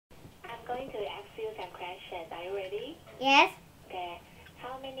Yes. Okay.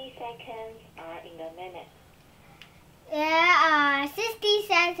 How many seconds are in a minute? There are 60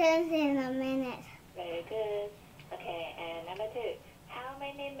 seconds in a minute. Very good. Okay, and number 2. How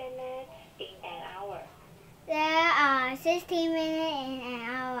many minutes in an hour? There are 60 minutes in an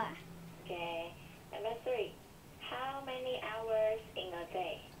hour. Okay. Number 3. How many hours in a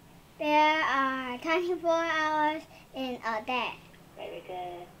day? There are 24 hours in a day. Very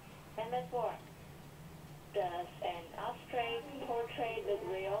good. Number 4. Does an abstract portrait look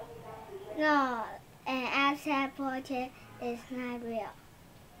real? No, an abstract portrait is not real.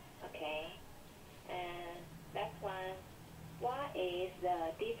 Okay. And next one. What is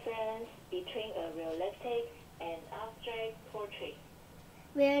the difference between a realistic and abstract portrait?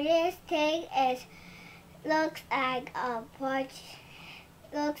 Realistic is looks like a person,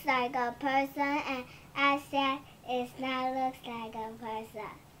 and abstract is not looks like a person.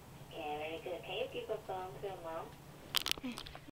 Okay, very good. Can you give a phone to your mom?